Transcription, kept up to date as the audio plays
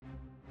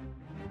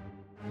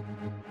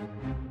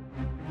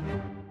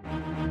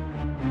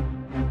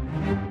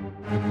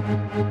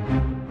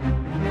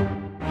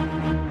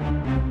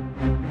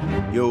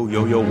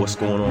Yo, what's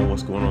going on?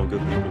 What's going on,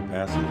 good people?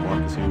 Pastor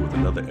Marcus here with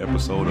another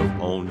episode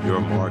of On Your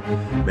Mark.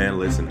 Man,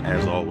 listen,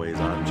 as always,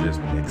 I'm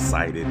just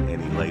excited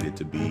and elated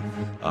to be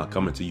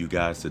coming to you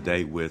guys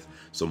today with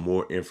some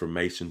more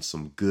information,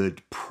 some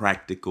good,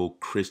 practical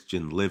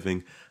Christian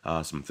living,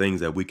 some things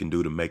that we can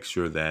do to make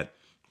sure that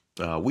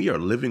we are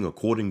living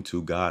according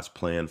to God's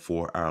plan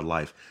for our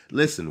life.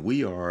 Listen,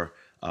 we are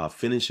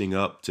finishing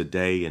up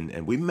today,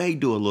 and we may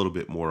do a little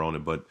bit more on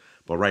it, but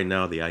right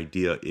now the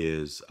idea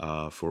is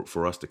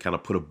for us to kind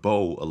of put a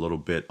bow a little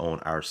bit on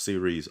our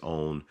series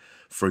on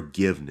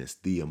forgiveness,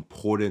 the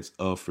importance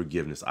of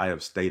forgiveness. I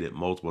have stated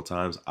multiple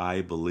times,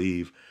 I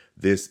believe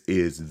this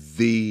is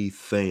the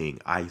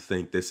thing. I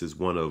think this is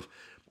one of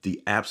the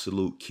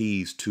absolute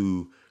keys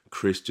to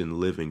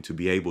Christian living, to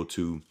be able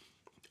to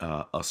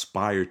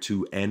aspire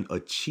to and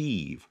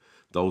achieve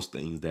those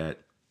things that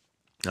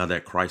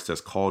Christ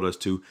has called us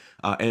to.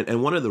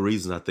 And one of the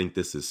reasons I think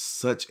this is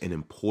such an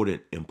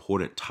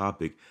important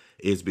topic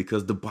is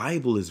because the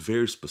Bible is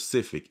very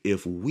specific.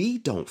 If we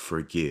don't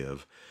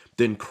forgive,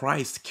 then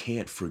Christ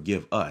can't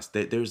forgive us.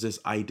 There's this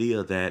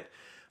idea that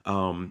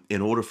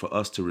in order for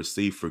us to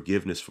receive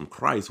forgiveness from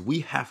Christ,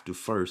 we have to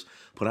first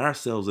put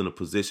ourselves in a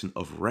position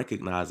of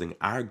recognizing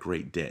our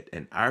great debt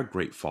and our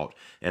great fault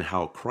and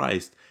how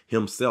Christ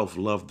himself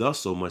loved us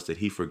so much that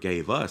he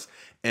forgave us.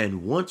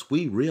 And once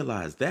we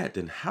realize that,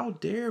 then how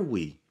dare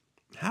we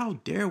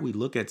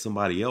look at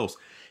somebody else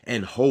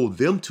and hold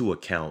them to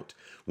account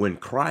when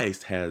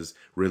Christ has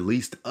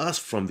released us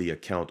from the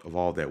account of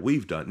all that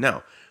we've done?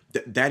 Now,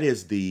 that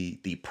is the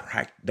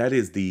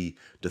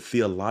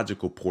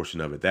theological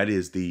portion of it. That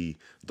is the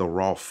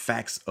raw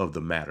facts of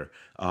the matter.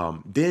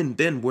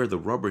 Then where the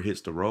rubber hits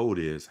the road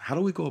is, how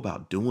do we go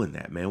about doing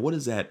that, man? What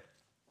does that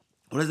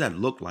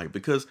look like?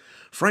 Because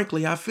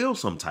frankly, I feel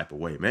some type of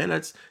way, man.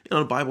 That's,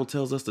 the Bible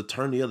tells us to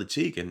turn the other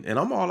cheek, and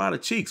I'm all out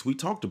of cheeks. We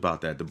talked about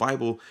that. The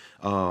Bible,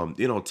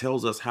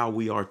 tells us how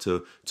we are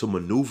to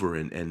maneuver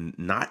and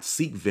not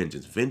seek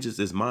vengeance. Vengeance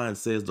is mine,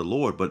 says the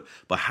Lord. But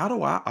how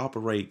do I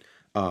operate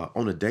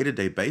on a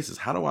day-to-day basis?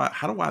 How do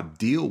I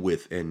deal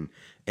with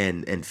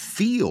and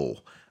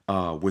feel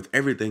with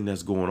everything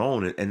that's going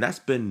on? And that's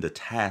been the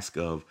task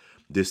of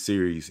this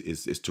series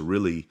is to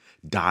really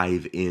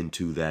dive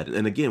into that.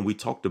 And again, we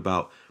talked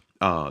about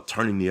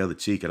turning the other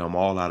cheek, and I'm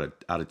all out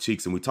of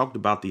cheeks. And we talked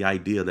about the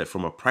idea that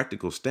from a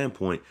practical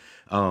standpoint,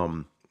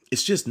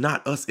 it's just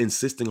not us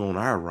insisting on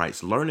our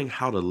rights, learning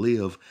how to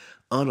live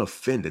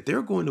unoffended. There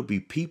are going to be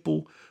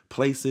people,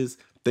 places,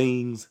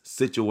 things,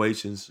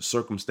 situations,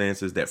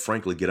 circumstances that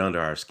frankly get under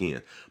our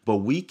skin. But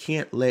we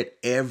can't let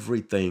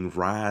everything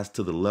rise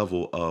to the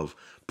level of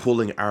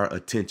pulling our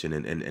attention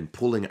and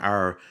pulling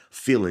our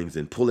feelings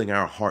and pulling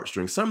our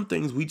heartstrings. Some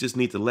things we just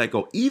need to let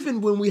go.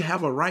 Even when we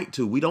have a right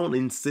to, we don't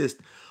insist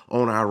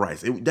on our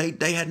rights.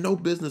 They had no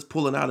business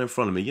pulling out in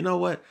front of me. You know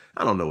what?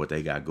 I don't know what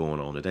they got going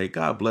on today.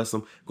 God bless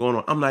them going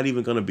on. I'm not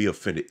even going to be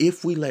offended.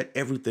 If we let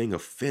everything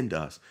offend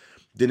us,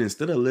 then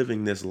instead of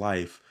living this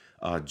life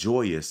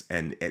joyous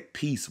and at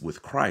peace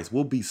with Christ,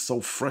 we'll be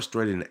so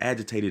frustrated and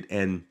agitated,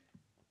 and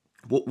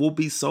we'll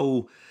be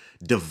so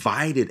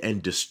divided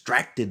and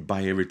distracted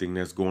by everything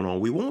that's going on.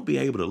 We won't be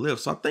able to live.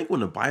 So I think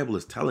when the Bible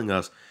is telling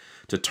us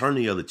to turn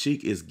the other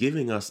cheek, is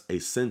giving us a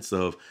sense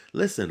of,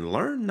 listen,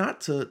 learn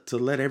not to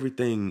let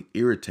everything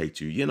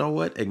irritate you. You know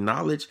what?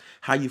 Acknowledge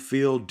how you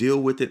feel,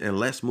 deal with it, and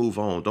let's move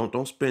on.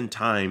 Don't spend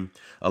time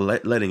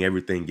letting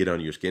everything get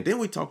under your skin. Then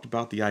we talked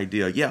about the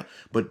idea,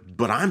 but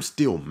I'm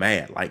still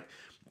mad. Like,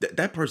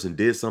 that person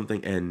did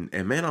something, and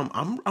man,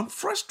 I'm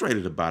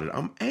frustrated about it.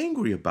 I'm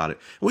angry about it.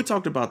 And we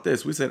talked about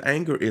this. We said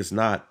anger is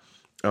not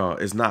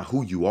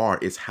who you are.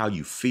 It's how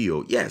you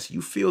feel. Yes,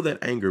 you feel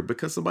that anger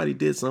because somebody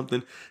did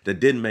something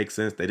that didn't make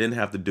sense. They didn't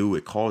have to do.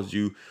 It caused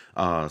you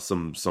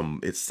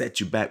it set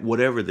you back,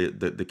 whatever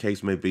the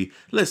case may be.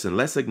 Listen,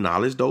 let's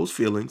acknowledge those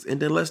feelings,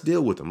 and then let's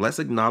deal with them. Let's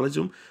acknowledge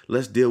them.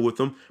 Let's deal with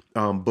them.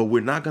 But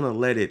we're not going to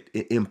let it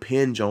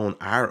impinge on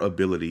our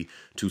ability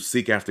to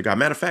seek after God.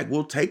 Matter of fact,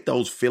 we'll take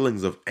those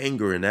feelings of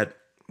anger and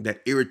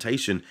that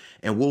irritation,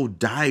 and we'll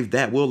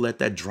let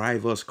that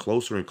drive us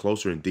closer and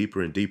closer and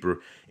deeper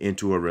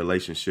into a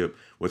relationship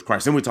with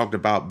Christ. And we talked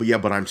about,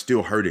 but I'm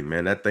still hurting,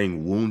 man. That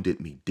thing wounded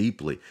me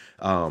deeply.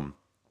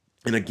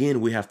 And again,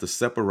 we have to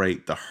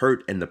separate the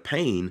hurt and the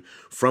pain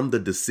from the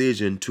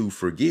decision to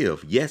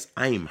forgive. Yes,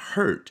 I am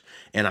hurt,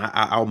 and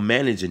I'll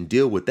manage and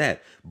deal with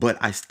that, but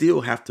I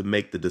still have to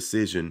make the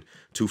decision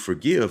to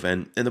forgive.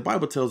 And the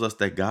Bible tells us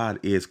that God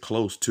is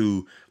close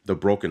to the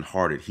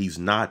brokenhearted. He's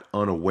not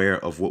unaware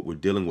of what we're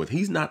dealing with.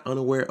 He's not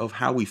unaware of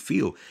how we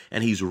feel,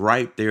 and he's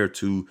right there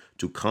to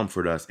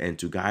comfort us and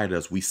to guide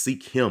us. We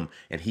seek him,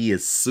 and he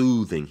is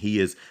soothing. He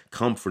is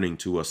comforting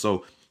to us.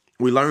 So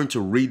we learn to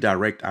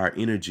redirect our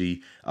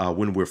energy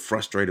when we're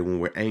frustrated,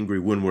 when we're angry,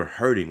 when we're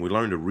hurting. We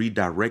learn to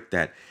redirect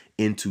that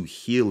into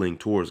healing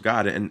towards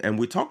God. And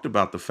we talked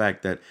about the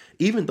fact that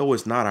even though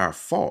it's not our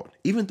fault,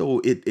 even though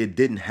it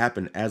didn't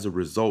happen as a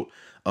result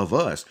of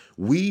us.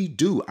 We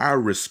do. Our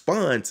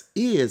response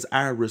is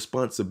our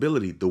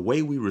responsibility. The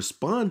way we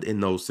respond in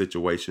those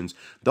situations,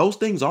 those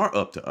things are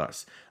up to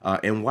us.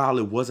 And while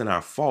it wasn't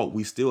our fault,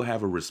 we still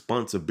have a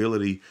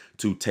responsibility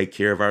to take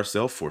care of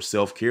ourselves for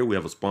self-care. We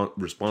have a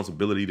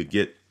responsibility to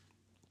get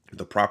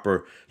the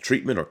proper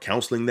treatment or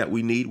counseling that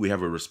we need. We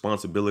have a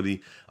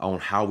responsibility on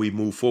how we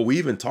move forward. We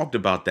even talked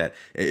about that.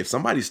 If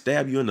somebody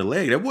stabbed you in the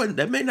leg,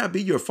 that may not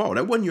be your fault.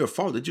 That wasn't your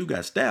fault that you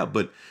got stabbed,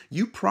 but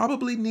you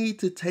probably need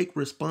to take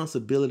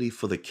responsibility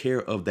for the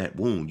care of that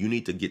wound. You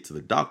need to get to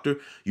the doctor.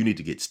 You need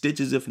to get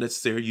stitches if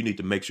necessary. You need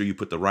to make sure you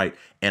put the right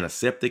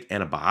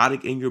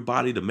antibiotic in your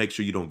body to make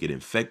sure you don't get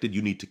infected.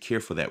 You need to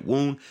care for that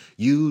wound.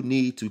 You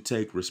need to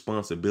take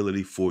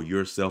responsibility for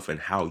yourself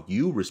and how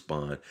you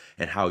respond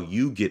and how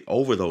you get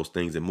over those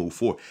things and move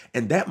forward.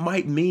 And that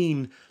might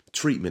mean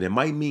treatment. It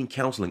might mean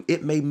counseling.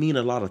 It may mean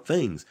a lot of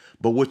things.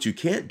 But what you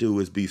can't do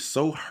is be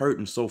so hurt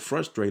and so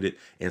frustrated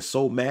and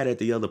so mad at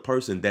the other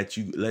person that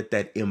you let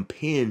that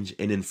impinge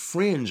and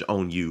infringe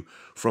on you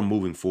from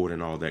moving forward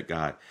and all that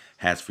God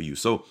has for you.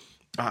 So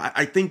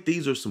I think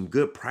these are some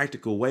good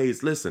practical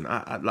ways. Listen,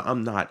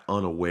 I'm not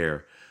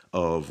unaware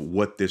of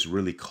what this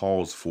really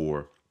calls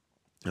for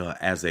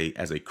as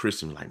a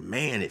Christian. Like,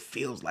 man, it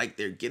feels like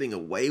they're getting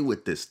away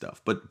with this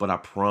stuff. But I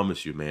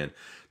promise you, man,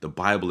 the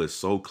Bible is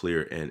so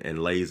clear and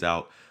lays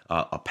out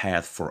a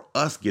path for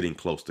us getting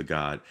close to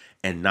God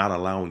and not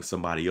allowing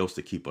somebody else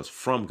to keep us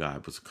from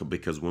God.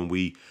 Because when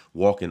we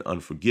walk in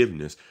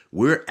unforgiveness,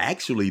 we're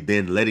actually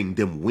then letting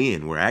them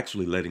win. We're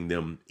actually letting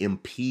them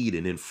impede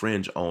and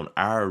infringe on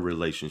our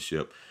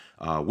relationship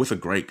with a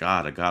great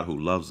God, a God who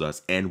loves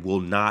us and will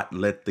not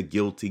let the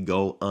guilty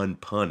go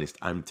unpunished.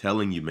 I'm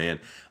telling you, man.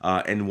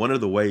 And one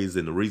of the ways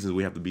and the reasons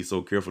we have to be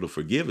so careful to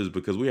forgive is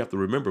because we have to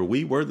remember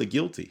we were the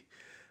guilty.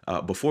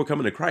 Before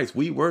coming to Christ,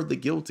 we were the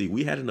guilty.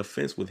 We had an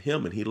offense with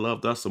him and he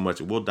loved us so much.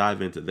 And we'll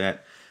dive into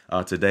that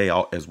today,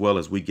 as well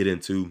as we get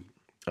into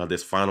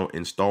this final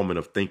installment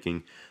of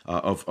thinking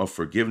of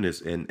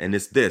forgiveness. And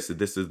this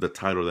is the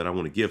title that I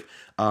want to give.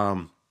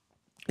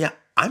 Yeah,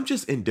 I'm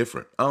just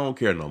indifferent. I don't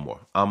care no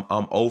more. I'm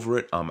over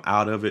it. I'm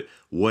out of it.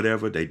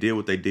 Whatever. They did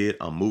what they did.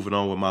 I'm moving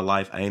on with my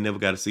life. I ain't never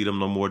got to see them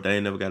no more. They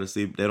ain't never got to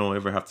see. They don't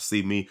ever have to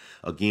see me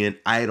again.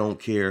 I don't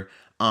care.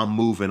 I'm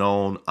moving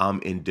on.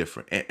 I'm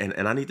indifferent.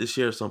 And I need to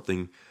share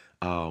something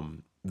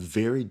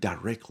very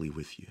directly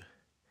with you.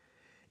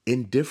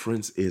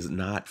 Indifference is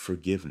not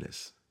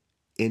forgiveness.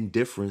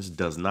 Indifference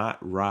does not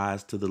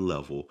rise to the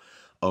level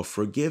of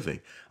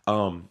forgiving.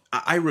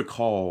 I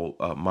recall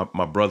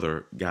my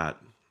brother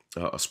got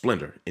a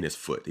splinter in his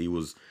foot. He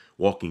was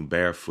walking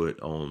barefoot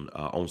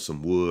on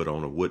some wood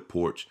on a wood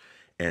porch,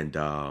 and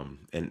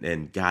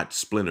got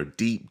splintered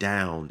deep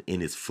down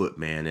in his foot,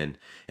 man. And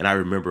I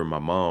remember my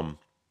mom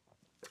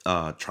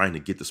trying to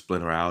get the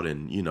splinter out.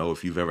 And, you know,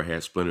 if you've ever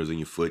had splinters in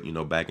your foot, you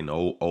know, back in the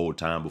old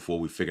time before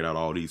we figured out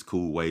all these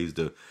cool ways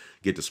to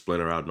get the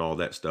splinter out and all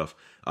that stuff,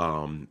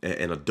 an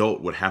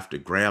adult would have to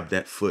grab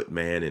that foot,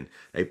 man, and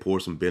they pour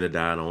some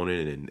Benadine on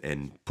it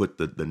and put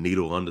the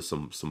needle under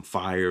some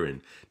fire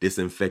and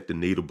disinfect the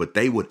needle. But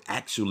they would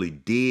actually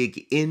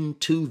dig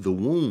into the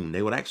wound.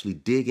 They would actually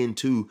dig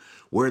into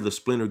where the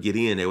splinter get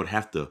in. They would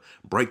have to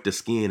break the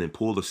skin and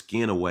pull the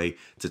skin away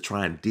to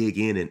try and dig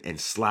in and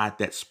slide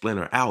that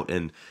splinter out.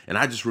 And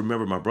I just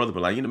remember my brother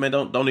being like, you know, man,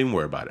 don't even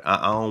worry about it.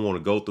 I don't want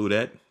to go through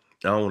that.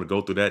 I don't want to go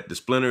through that. The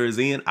splinter is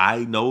in.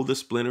 I know the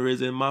splinter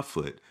is in my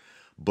foot,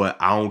 but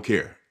I don't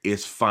care.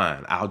 It's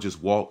fine. I'll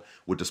just walk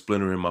with the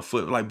splinter in my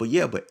foot. Like,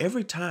 but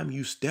every time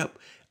you step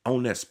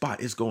on that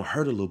spot, it's going to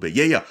hurt a little bit.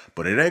 Yeah.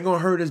 But it ain't going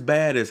to hurt as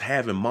bad as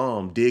having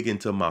mom dig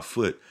into my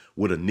foot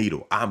with a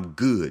needle. I'm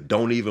good.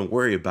 Don't even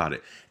worry about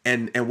it.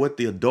 And what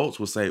the adults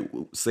would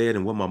said,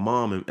 and what my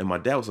mom and my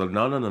dad was like,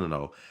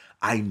 no.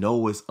 I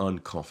know it's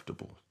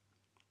uncomfortable,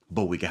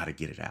 but we got to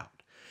get it out.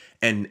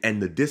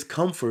 And the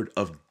discomfort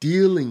of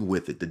dealing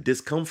with it, the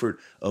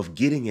discomfort of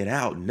getting it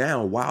out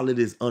now, while it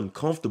is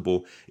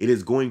uncomfortable, it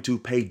is going to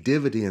pay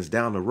dividends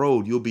down the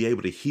road. You'll be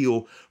able to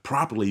heal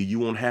properly. You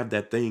won't have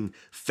that thing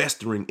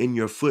festering in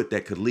your foot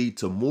that could lead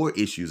to more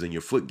issues and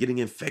your foot getting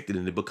infected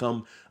and it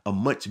become a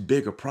much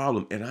bigger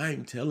problem. And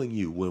I'm telling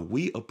you, when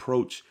we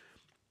approach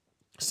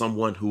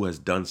someone who has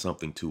done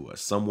something to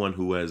us, someone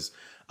who has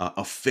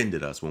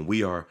offended us, when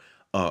we are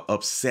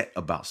upset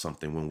about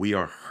something, when we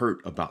are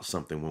hurt about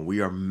something, when we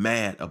are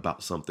mad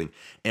about something,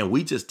 and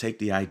we just take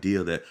the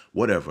idea that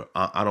whatever,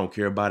 I don't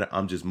care about it.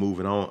 I'm just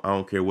moving on. I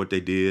don't care what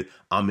they did.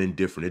 I'm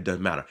indifferent. It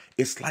doesn't matter.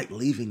 It's like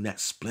leaving that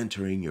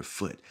splinter in your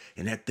foot,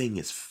 and that thing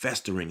is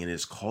festering and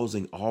it's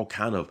causing all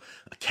kind of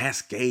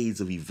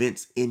cascades of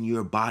events in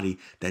your body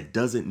that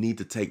doesn't need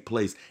to take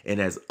place.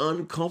 And as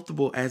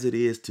uncomfortable as it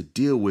is to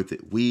deal with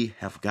it, we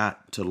have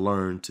got to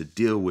learn to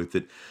deal with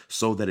it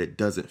so that it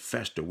doesn't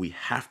fester. We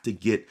have to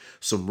get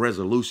some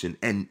resolution,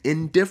 and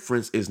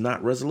indifference is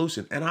not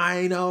resolution. And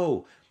I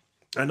know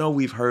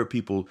we've heard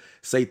people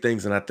say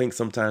things, and I think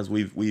sometimes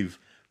we've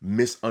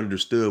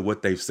misunderstood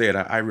what they've said.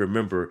 I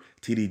remember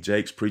TD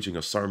Jakes preaching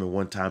a sermon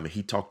one time, and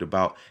he talked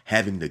about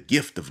having the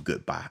gift of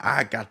goodbye.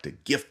 I got the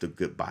gift of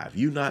goodbye. If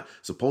you're not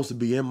supposed to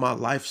be in my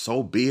life,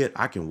 so be it.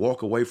 I can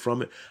walk away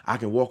from it. I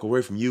can walk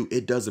away from you.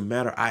 It doesn't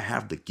matter. I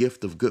have the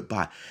gift of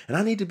goodbye. And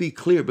I need to be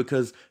clear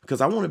because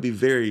I want to be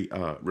very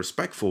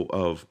respectful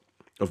of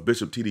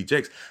Bishop T.D.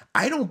 Jakes.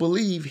 I don't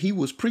believe he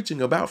was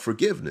preaching about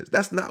forgiveness.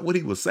 That's not what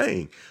he was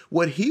saying.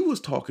 What he was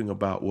talking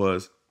about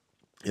was,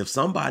 if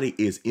somebody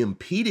is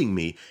impeding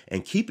me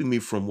and keeping me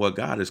from what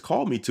God has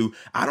called me to,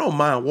 I don't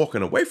mind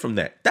walking away from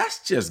that.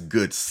 That's just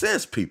good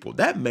sense, people.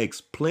 That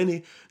makes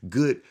plenty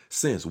good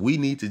sense. We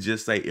need to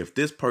just say, if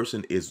this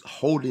person is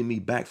holding me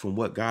back from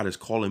what God is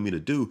calling me to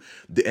do,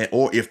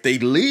 or if they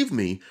leave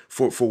me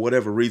for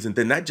whatever reason,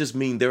 then that just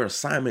means their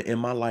assignment in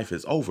my life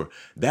is over.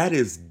 That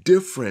is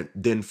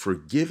different than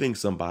forgiving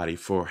somebody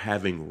for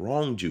having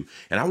wronged you.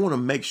 And I want to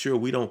make sure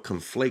we don't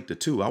conflate the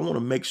two. I want to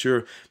make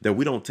sure that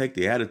we don't take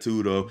the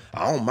attitude of,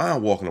 I don't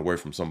mind walking away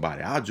from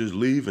somebody. I'll just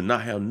leave and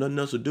not have nothing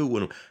else to do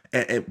with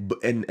them.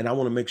 And I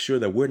want to make sure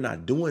that we're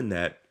not doing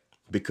that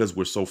because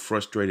we're so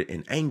frustrated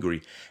and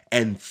angry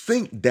and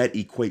think that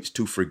equates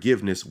to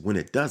forgiveness when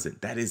it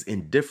doesn't. That is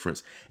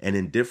indifference. And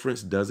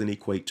indifference doesn't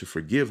equate to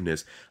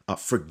forgiveness.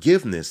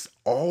 Forgiveness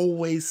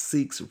always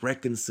seeks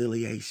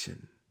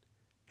reconciliation.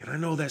 And I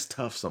know that's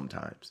tough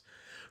sometimes.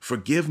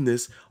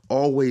 Forgiveness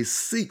always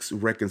seeks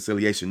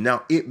reconciliation.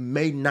 Now, it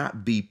may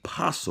not be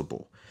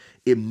possible.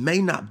 It may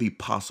not be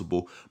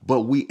possible,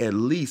 but we at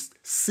least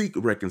seek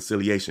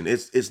reconciliation.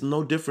 It's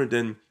no different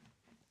than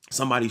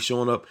somebody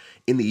showing up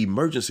in the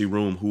emergency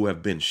room who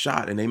have been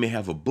shot, and they may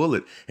have a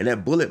bullet, and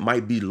that bullet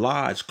might be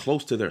lodged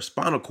close to their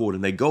spinal cord,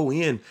 and they go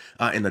in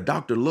and the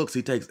doctor looks,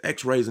 he takes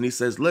x-rays, and he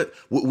says, look,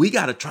 we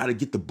got to try to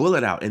get the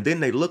bullet out. And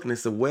then they look and they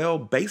say, well,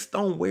 based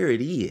on where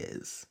it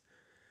is,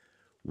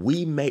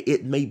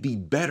 it may be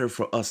better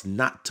for us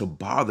not to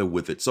bother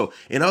with it. So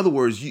in other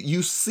words,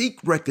 you seek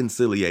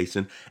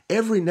reconciliation.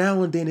 Every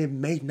now and then it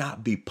may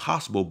not be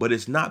possible, but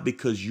it's not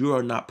because you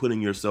are not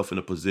putting yourself in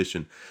a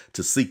position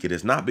to seek it.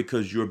 It's not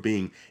because you're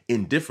being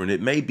indifferent.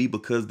 It may be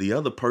because the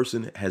other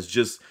person has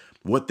just,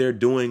 what they're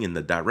doing and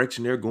the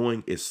direction they're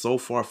going is so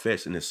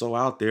far-fetched and it's so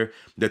out there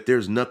that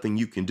there's nothing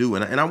you can do.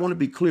 And I want to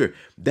be clear,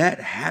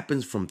 that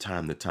happens from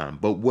time to time.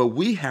 But what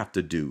we have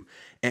to do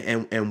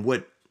and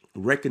what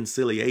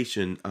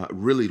reconciliation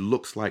really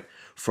looks like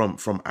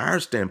from our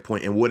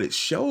standpoint, and what it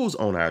shows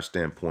on our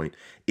standpoint,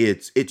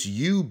 it's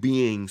you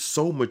being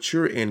so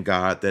mature in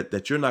God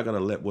that you're not going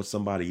to let what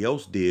somebody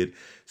else did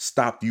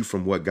stop you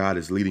from what God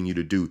is leading you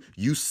to do.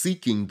 You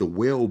seeking the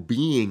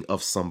well-being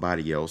of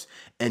somebody else,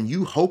 and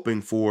you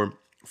hoping for,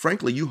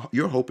 frankly,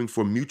 you're hoping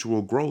for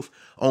mutual growth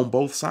on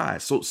both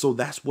sides. So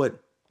that's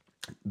what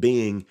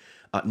being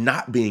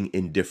not being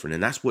indifferent.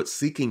 And that's what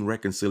seeking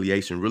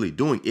reconciliation really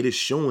doing. It is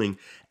showing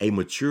a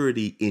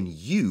maturity in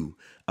you,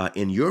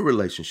 in your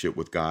relationship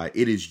with God.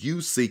 It is you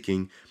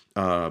seeking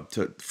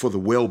for the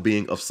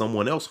well-being of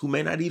someone else who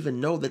may not even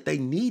know that they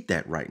need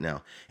that right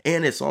now.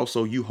 And it's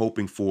also you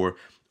hoping for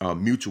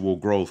mutual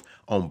growth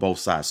on both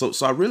sides.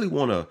 So I really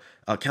want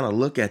to kind of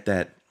look at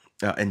that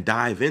and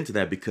dive into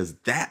that, because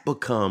that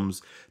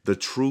becomes the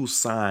true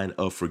sign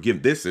of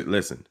forgiveness.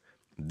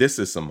 This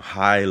is some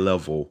high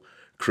level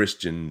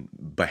Christian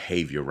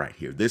behavior right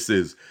here. This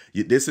is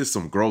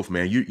some growth,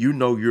 man. You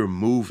know you're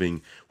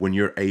moving when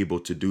you're able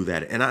to do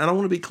that. And I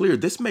want to be clear,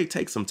 this may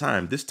take some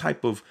time. This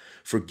type of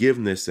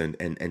forgiveness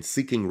and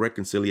seeking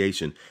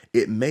reconciliation,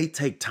 it may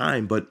take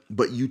time, but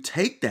you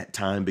take that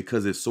time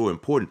because it's so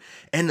important.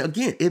 And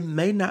again, it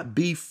may not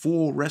be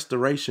full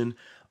restoration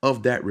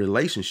of that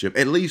relationship,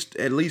 at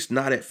least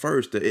not at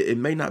first. It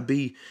may not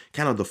be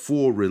kind of the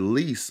full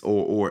release,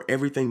 or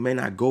everything may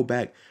not go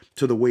back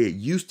to the way it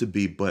used to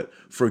be. But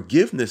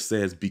forgiveness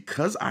says,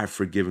 because I've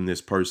forgiven this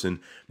person,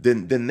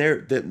 then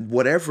that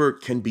whatever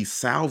can be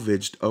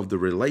salvaged of the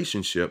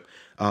relationship,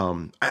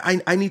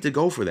 I need to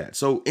go for that.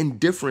 So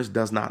indifference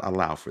does not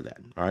allow for that.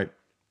 All right.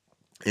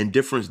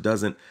 Indifference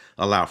doesn't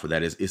allow for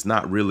that. It's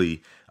not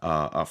really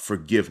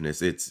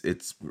forgiveness.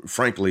 It's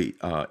frankly,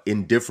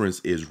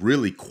 indifference is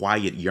really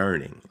quiet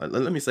yearning.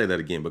 Let me say that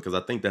again, because I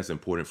think that's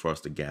important for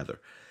us to gather.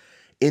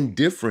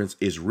 Indifference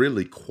is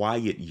really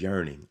quiet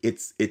yearning.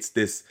 It's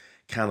this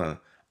kind of,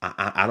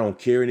 I don't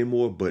care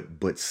anymore,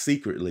 but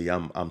secretly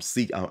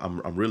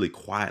I'm really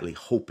quietly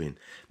hoping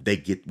they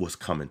get what's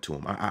coming to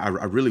them. I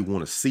really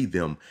want to see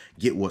them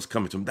get what's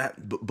coming to them.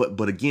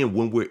 But again,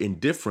 when we're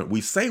indifferent,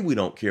 we say we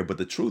don't care, but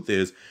the truth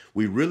is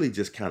we really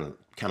just kind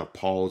of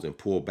pause and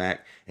pull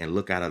back and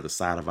look out of the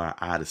side of our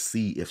eye to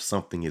see if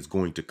something is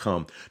going to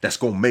come that's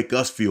going to make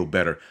us feel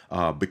better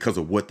because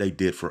of what they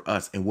did for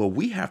us. And what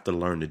we have to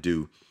learn to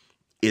do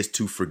is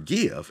to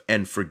forgive,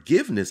 and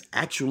forgiveness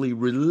actually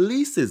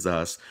releases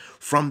us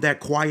from that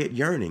quiet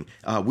yearning.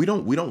 We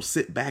don't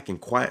sit back and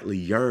quietly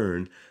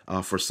yearn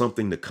for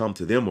something to come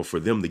to them or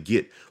for them to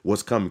get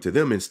what's coming to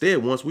them.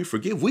 Instead, once we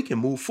forgive, we can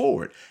move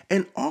forward.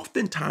 And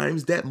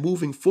oftentimes that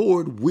moving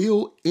forward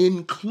will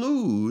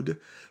include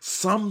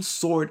some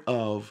sort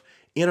of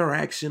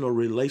interaction or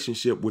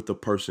relationship with the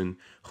person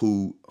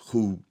who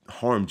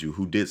harmed you,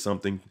 who did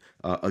something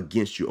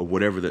against you, or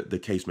whatever the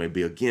case may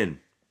be. Again,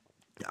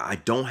 I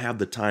don't have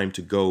the time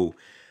to go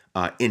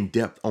in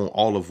depth on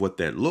all of what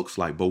that looks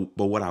like. But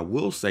what I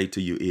will say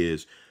to you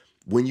is,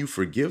 when you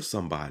forgive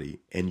somebody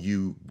and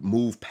you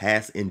move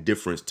past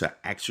indifference to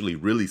actually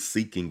really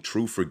seeking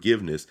true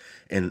forgiveness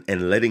and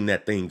letting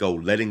that thing go,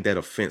 letting that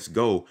offense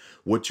go,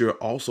 what you're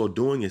also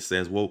doing is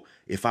says, well,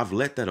 if I've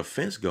let that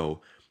offense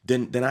go,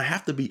 then I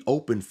have to be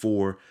open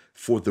for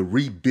the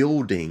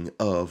rebuilding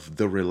of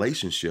the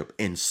relationship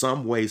in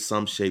some way,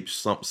 some shape,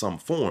 some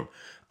form.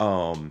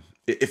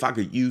 If I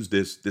could use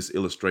this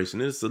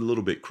illustration, it's a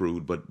little bit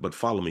crude, but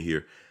follow me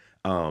here.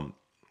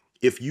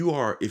 If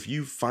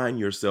you find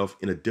yourself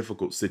in a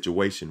difficult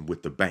situation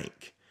with the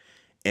bank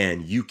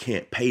and you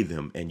can't pay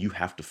them and you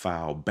have to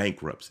file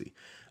bankruptcy,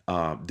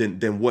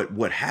 then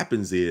what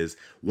happens is,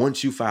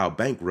 once you file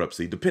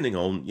bankruptcy, depending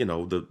on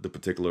the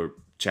particular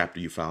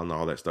chapter you file and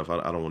all that stuff,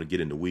 I don't want to get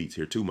into weeds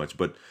here too much,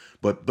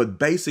 but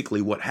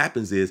basically what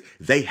happens is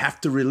they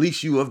have to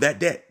release you of that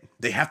debt.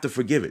 They have to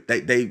forgive it.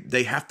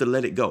 They have to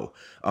let it go.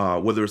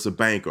 Whether it's a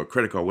bank or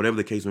credit card, whatever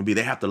the case may be,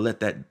 they have to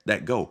let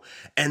that go.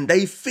 And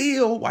they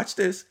feel, watch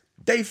this,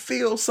 they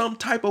feel some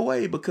type of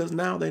way because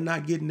now they're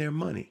not getting their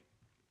money.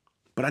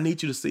 But I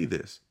need you to see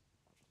this.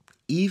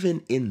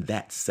 Even in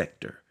that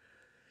sector,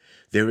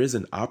 there is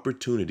an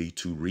opportunity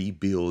to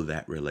rebuild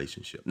that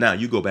relationship. Now,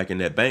 you go back in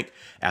that bank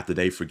after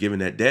they've forgiven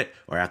that debt,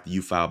 or after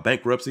you file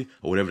bankruptcy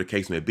or whatever the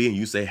case may be, and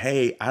you say,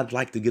 hey, I'd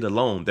like to get a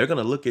loan. They're going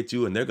to look at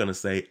you and they're going to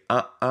say,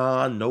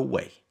 no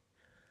way.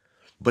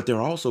 But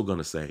they're also going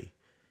to say,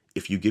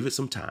 if you give it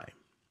some time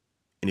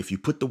and if you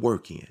put the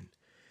work in,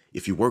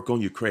 if you work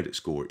on your credit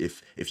score,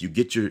 if you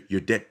get your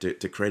debt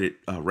to credit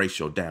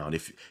ratio down,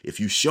 if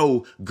you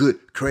show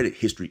good credit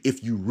history,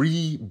 if you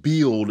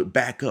rebuild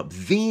back up,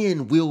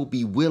 then we'll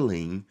be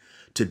willing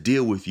to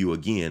deal with you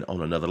again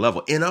on another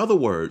level. In other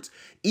words,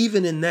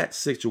 even in that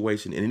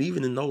situation and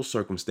even in those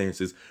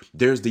circumstances,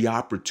 there's the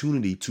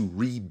opportunity to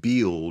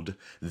rebuild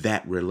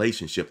that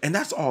relationship. And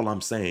that's all I'm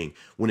saying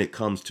when it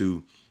comes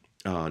to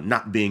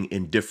not being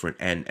indifferent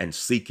and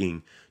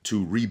seeking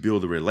to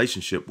rebuild the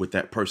relationship with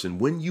that person.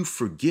 When you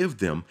forgive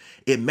them,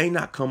 it may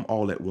not come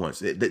all at once.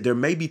 There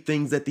may be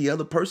things that the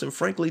other person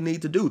frankly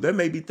need to do. There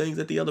may be things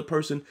that the other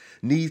person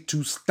needs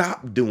to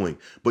stop doing.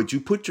 But you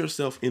put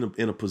yourself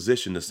in a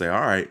position to say, all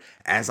right,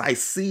 as I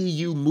see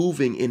you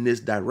moving in this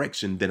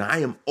direction, then I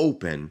am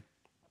open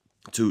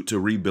to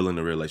rebuilding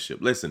the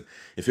relationship. Listen,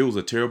 if it was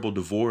a terrible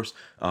divorce,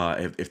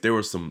 if there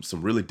were some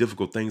really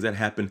difficult things that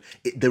happened,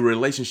 the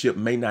relationship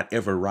may not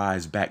ever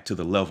rise back to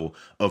the level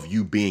of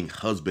you being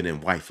husband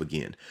and wife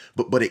again.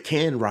 But it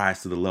can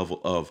rise to the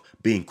level of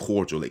being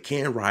cordial. It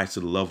can rise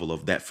to the level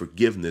of that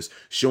forgiveness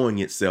showing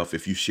itself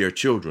if you share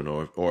children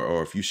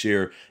or if you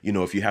share,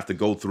 if you have to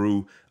go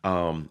through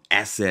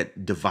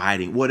asset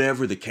dividing,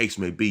 whatever the case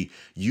may be,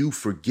 you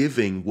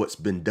forgiving what's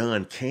been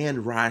done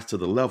can rise to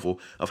the level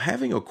of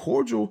having a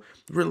cordial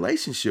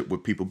relationship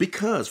with people.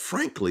 Because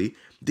frankly,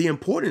 the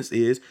importance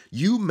is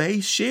there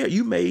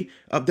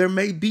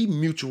may be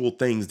mutual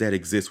things that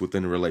exist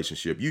within a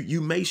relationship.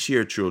 You may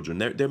share children.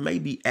 There may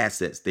be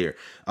assets there.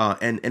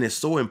 And it's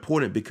so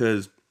important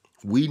because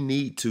we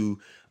need to,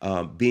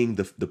 being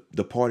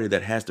the party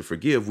that has to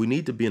forgive, we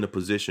need to be in a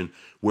position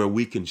where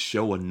we can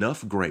show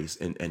enough grace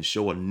and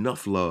show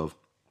enough love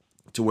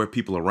to where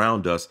people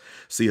around us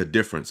see a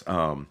difference.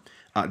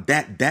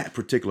 That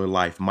particular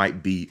life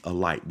might be a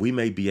light. We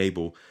may be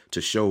able to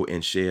show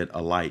and shed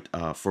a light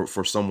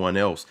for someone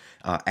else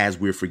as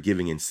we're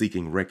forgiving and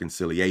seeking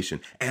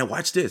reconciliation. And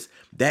watch this,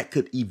 that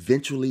could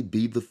eventually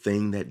be the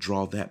thing that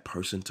draw that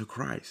person to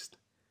Christ.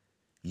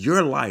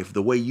 Your life,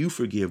 the way you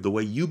forgive, the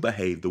way you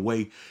behave, the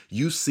way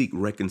you seek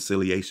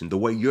reconciliation, the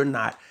way you're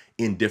not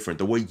indifferent,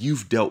 the way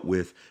you've dealt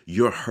with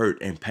your hurt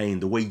and pain,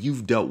 the way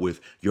you've dealt with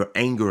your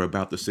anger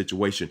about the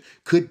situation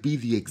could be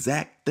the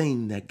exact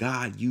thing that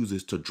God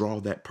uses to draw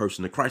that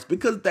person to Christ,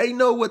 because they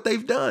know what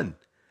they've done.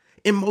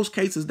 In most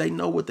cases, they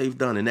know what they've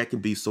done, and that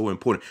can be so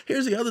important.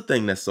 Here's the other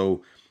thing that's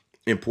so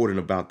important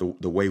about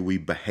the way we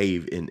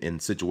behave in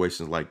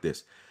situations like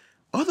this.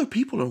 Other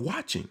people are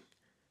watching.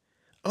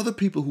 Other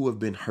people who have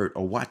been hurt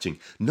are watching.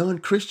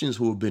 Non-Christians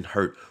who have been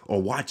hurt are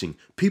watching.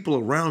 People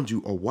around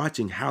you are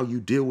watching how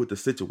you deal with the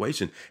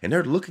situation. And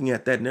they're looking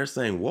at that and they're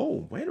saying,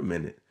 whoa, wait a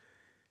minute.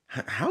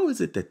 How is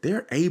it that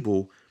they're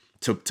able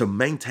to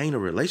maintain a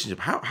relationship?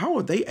 How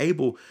are they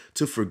able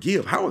to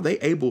forgive? How are they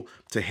able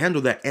to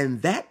handle that?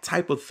 And that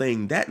type of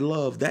thing, that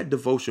love, that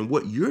devotion,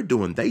 what you're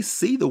doing, they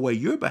see the way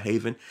you're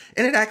behaving,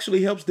 and it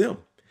actually helps them.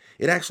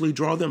 It actually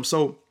draws them.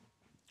 So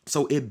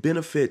it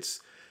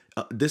benefits.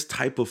 This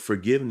type of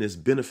forgiveness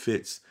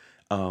benefits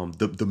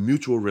the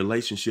mutual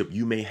relationship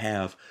you may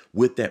have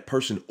with that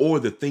person, or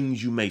the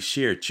things you may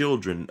share,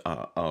 children,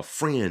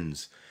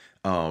 friends,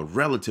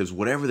 relatives,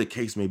 whatever the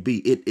case may be.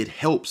 It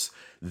helps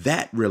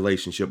that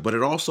relationship, but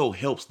it also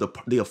helps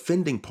the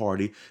offending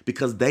party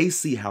because they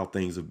see how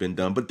things have been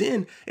done. But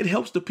then it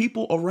helps the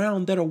people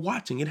around that are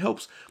watching. It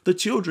helps the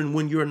children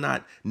when you're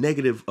not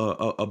negative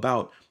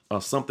about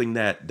something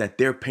that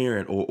their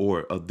parent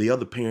or the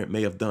other parent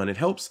may have done. It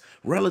helps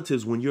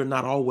relatives when you're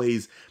not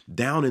always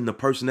down in the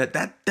person.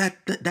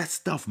 That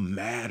stuff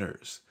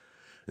matters.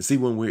 And see,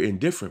 when we're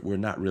indifferent, we're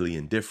not really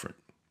indifferent.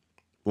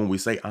 When we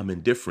say I'm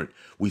indifferent,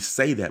 we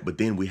say that, but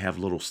then we have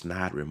little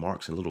snide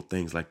remarks and little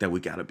things like that. We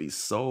got to be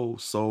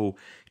so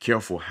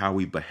careful how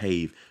we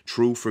behave.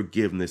 True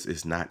forgiveness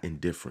is not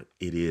indifferent.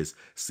 It is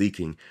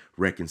seeking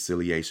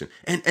reconciliation.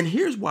 And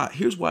here's why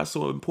it's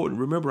so important.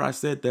 Remember, I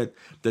said that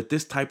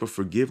this type of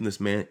forgiveness,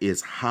 man,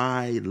 is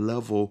high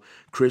level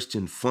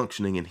Christian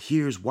functioning. And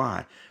here's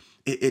why.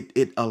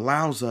 It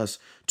allows us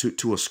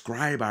to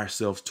ascribe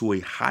ourselves to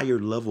a higher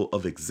level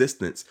of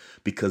existence,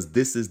 because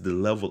this is the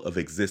level of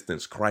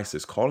existence Christ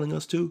is calling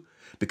us to,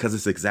 because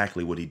it's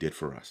exactly what he did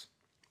for us.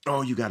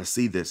 Oh, you got to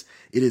see this.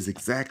 It is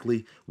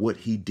exactly what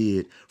he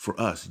did for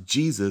us.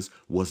 Jesus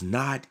was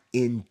not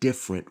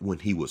indifferent when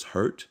he was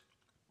hurt.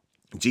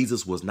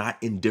 Jesus was not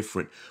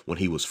indifferent when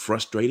he was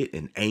frustrated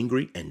and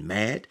angry and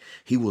mad.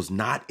 He was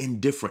not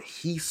indifferent.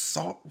 He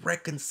sought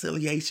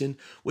reconciliation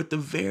with the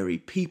very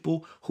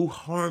people who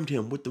harmed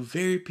him, with the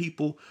very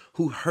people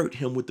who hurt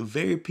him, with the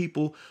very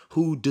people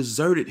who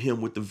deserted him,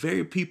 with the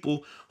very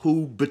people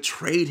who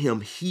betrayed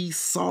him. He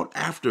sought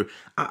after.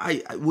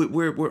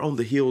 We're on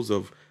the heels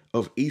of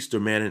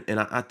Easter, man, and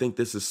I think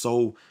this is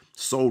so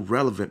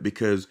relevant,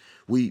 because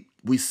we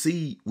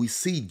see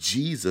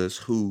Jesus,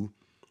 who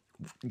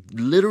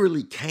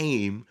literally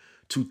came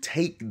to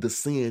take the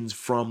sins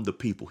from the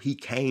people. He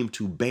came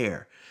to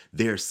bear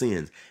their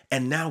sins.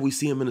 And now we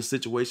see him in a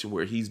situation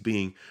where he's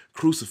being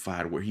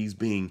crucified, where he's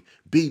being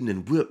beaten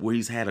and whipped, where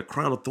he's had a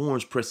crown of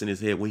thorns pressed in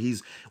his head, where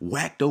he's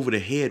whacked over the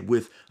head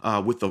with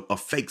a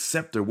fake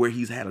scepter, where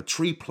he's had a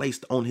tree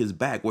placed on his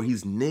back, where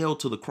he's nailed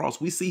to the cross.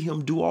 We see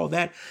him do all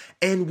that.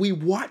 And we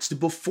watched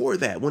before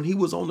that, when he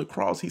was on the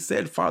cross, he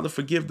said, Father,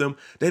 forgive them.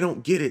 They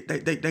don't get it.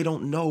 They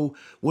don't know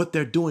what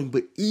they're doing.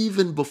 But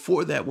even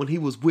before that, when he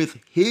was with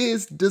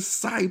his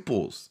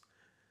disciples,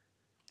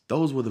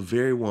 those were the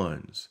very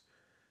ones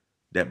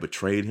that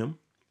betrayed him,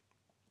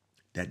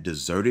 that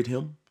deserted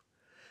him,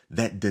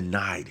 that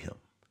denied him.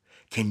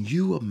 Can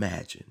you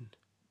imagine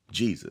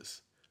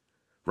Jesus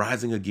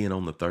rising again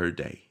on the third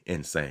day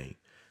and saying,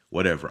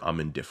 whatever,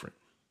 I'm indifferent.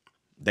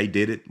 They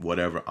did it,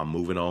 whatever, I'm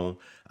moving on.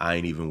 I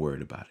ain't even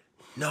worried about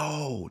it.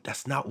 No,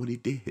 that's not what he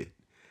did.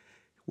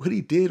 What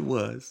he did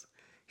was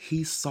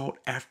he sought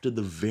after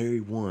the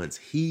very ones.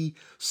 He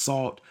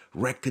sought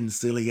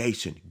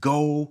reconciliation.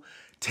 Go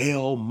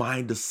tell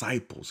my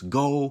disciples.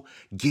 Go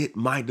get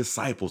my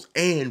disciples.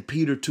 And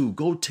Peter too.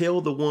 Go tell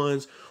the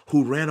ones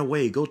who ran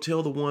away. Go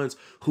tell the ones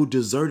who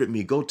deserted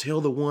me. Go tell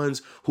the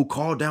ones who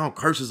called down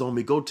curses on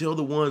me. Go tell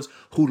the ones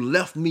who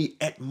left me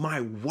at my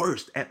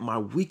worst, at my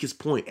weakest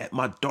point, at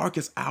my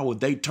darkest hour.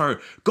 They turned.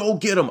 Go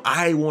get them.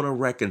 I want to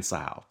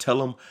reconcile. Tell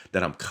them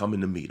that I'm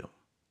coming to meet them.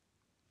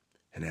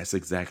 And that's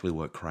exactly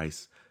what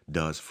Christ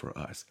does for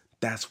us.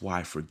 That's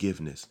why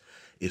forgiveness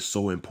is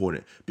so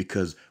important,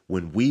 because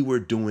when we were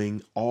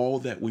doing all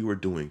that we were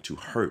doing to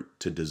hurt,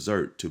 to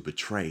desert, to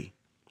betray,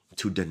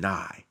 to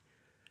deny,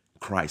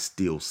 Christ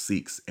still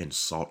seeks and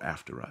sought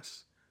after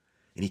us.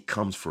 And he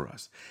comes for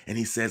us. And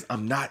he says,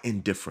 I'm not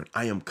indifferent.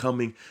 I am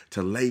coming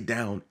to lay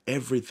down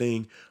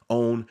everything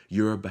on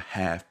your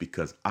behalf,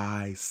 because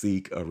I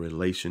seek a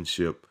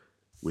relationship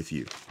with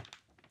you.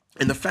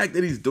 And the fact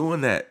that he's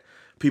doing that,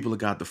 people of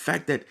God, the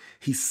fact that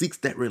he seeks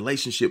that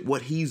relationship,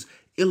 what he's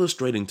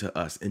illustrating to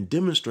us and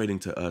demonstrating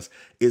to us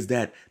is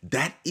that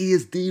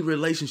is the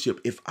relationship.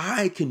 If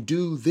I can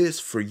do this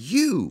for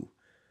you,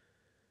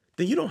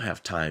 then you don't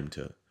have time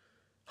to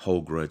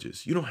hold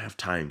grudges. You don't have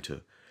time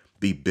to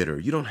be bitter.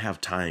 You don't have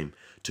time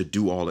to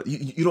do all that.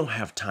 You don't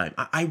have time.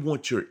 I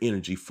want your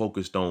energy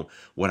focused on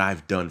what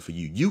I've done for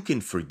you. You can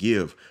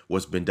forgive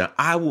what's been done.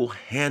 I will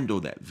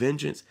handle that.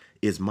 Vengeance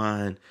is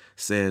mine,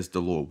 says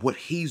the Lord. What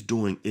he's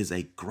doing is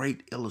a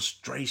great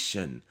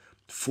illustration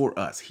for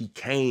us. He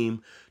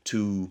came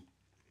to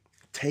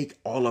take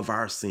all of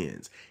our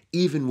sins,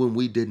 even when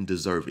we didn't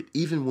deserve it,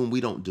 even when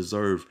we don't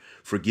deserve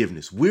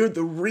forgiveness. We're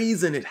the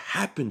reason it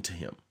happened to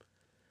him.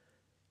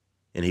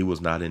 And he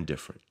was not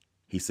indifferent.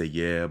 He said,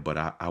 yeah, but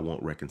I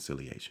want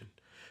reconciliation.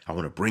 I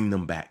want to bring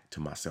them back to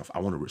myself. I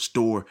want to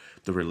restore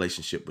the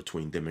relationship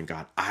between them and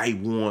God. I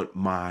want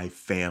my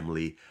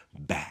family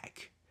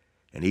back.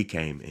 And he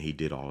came and he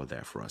did all of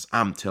that for us.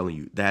 I'm telling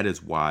you, that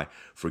is why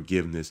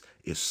forgiveness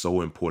is so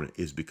important,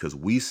 is because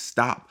we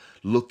stop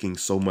looking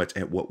so much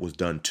at what was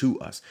done to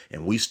us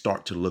and we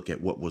start to look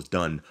at what was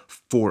done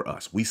for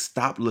us. We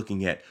stop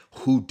looking at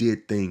who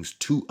did things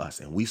to us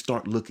and we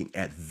start looking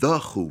at the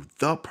who,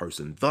 the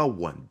person, the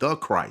one, the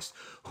Christ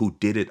who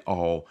did it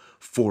all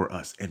for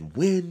us. And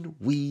when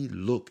we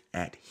look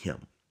at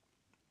him,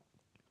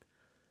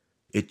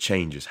 it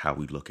changes how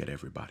we look at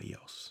everybody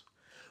else.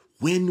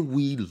 When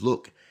we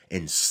look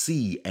and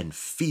see and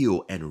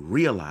feel and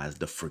realize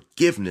the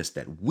forgiveness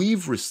that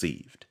we've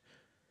received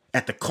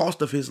at the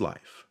cost of his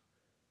life,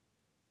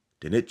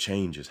 then it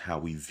changes how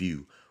we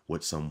view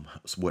what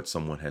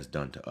someone has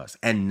done to us.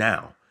 And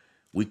now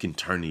we can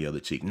turn the other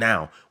cheek.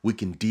 Now we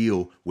can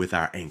deal with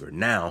our anger.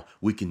 Now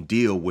we can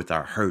deal with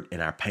our hurt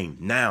and our pain.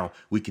 Now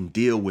we can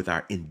deal with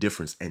our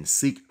indifference and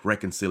seek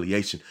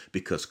reconciliation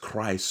because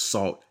Christ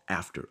sought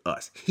after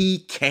us. He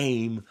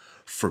came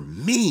for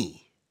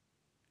me.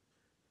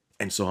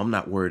 And so I'm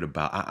not worried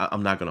about,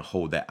 I'm not going to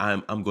hold that.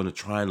 I'm going to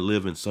try and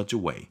live in such a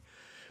way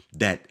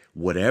that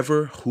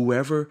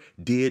whoever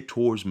did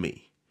towards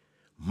me,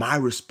 my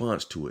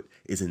response to it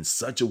is in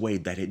such a way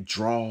that it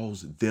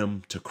draws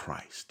them to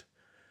Christ.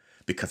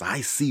 Because I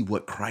see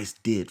what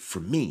Christ did for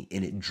me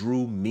and it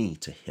drew me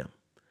to him.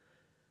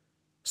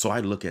 So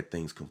I look at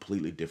things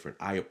completely different.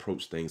 I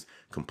approach things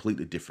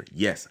completely different.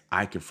 Yes,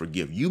 I can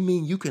forgive. You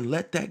mean you can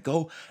let that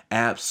go?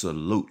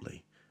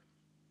 Absolutely.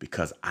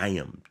 Because I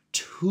am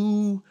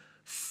too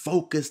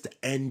focused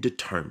and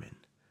determined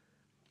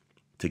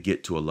to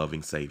get to a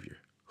loving Savior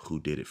who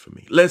did it for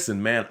me.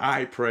 Listen, man,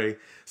 I pray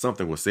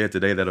something was said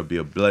today that'll be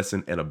a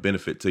blessing and a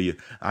benefit to you.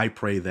 I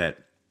pray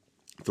that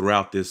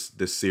throughout this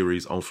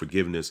series on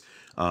forgiveness,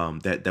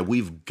 that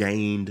we've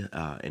gained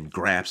and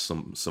grasped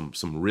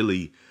some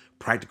really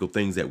practical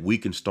things that we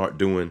can start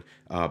doing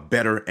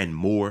better and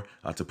more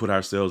to put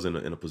ourselves in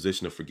a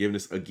position of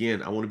forgiveness.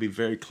 Again, I want to be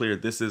very clear.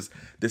 This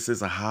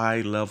is a high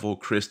level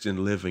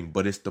Christian living,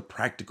 but it's the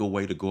practical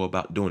way to go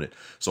about doing it.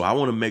 So I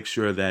want to make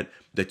sure that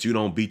you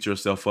don't beat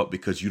yourself up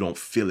because you don't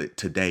feel it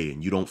today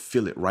and you don't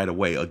feel it right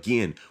away.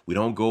 Again, we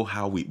don't go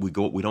how we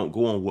go. We don't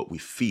go on what we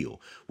feel.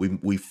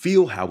 We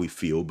feel how we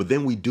feel, but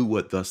then we do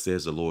what thus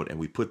says the Lord, and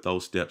we put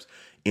those steps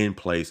in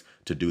place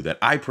to do that.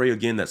 I pray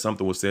again that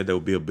something was said that will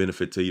be a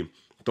benefit to you.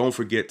 Don't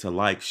forget to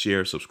like,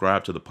 share,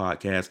 subscribe to the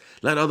podcast.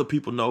 Let other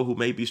people know who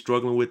may be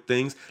struggling with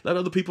things. Let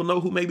other people know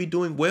who may be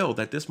doing well,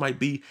 that this might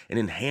be an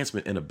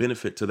enhancement and a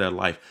benefit to their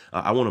life.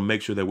 I want to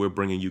make sure that we're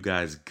bringing you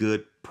guys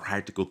good,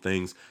 practical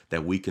things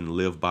that we can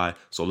live by.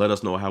 So let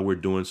us know how we're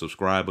doing.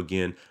 Subscribe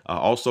again.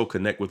 Also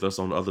connect with us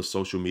on other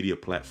social media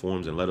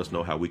platforms and let us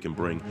know how we can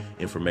bring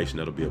information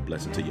that'll be a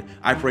blessing to you.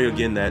 I pray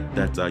again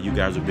that you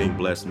guys are being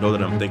blessed. Know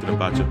that I'm thinking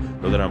about you.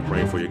 Know that I'm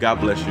praying for you.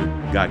 God bless you.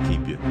 God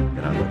keep you.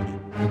 And I love you.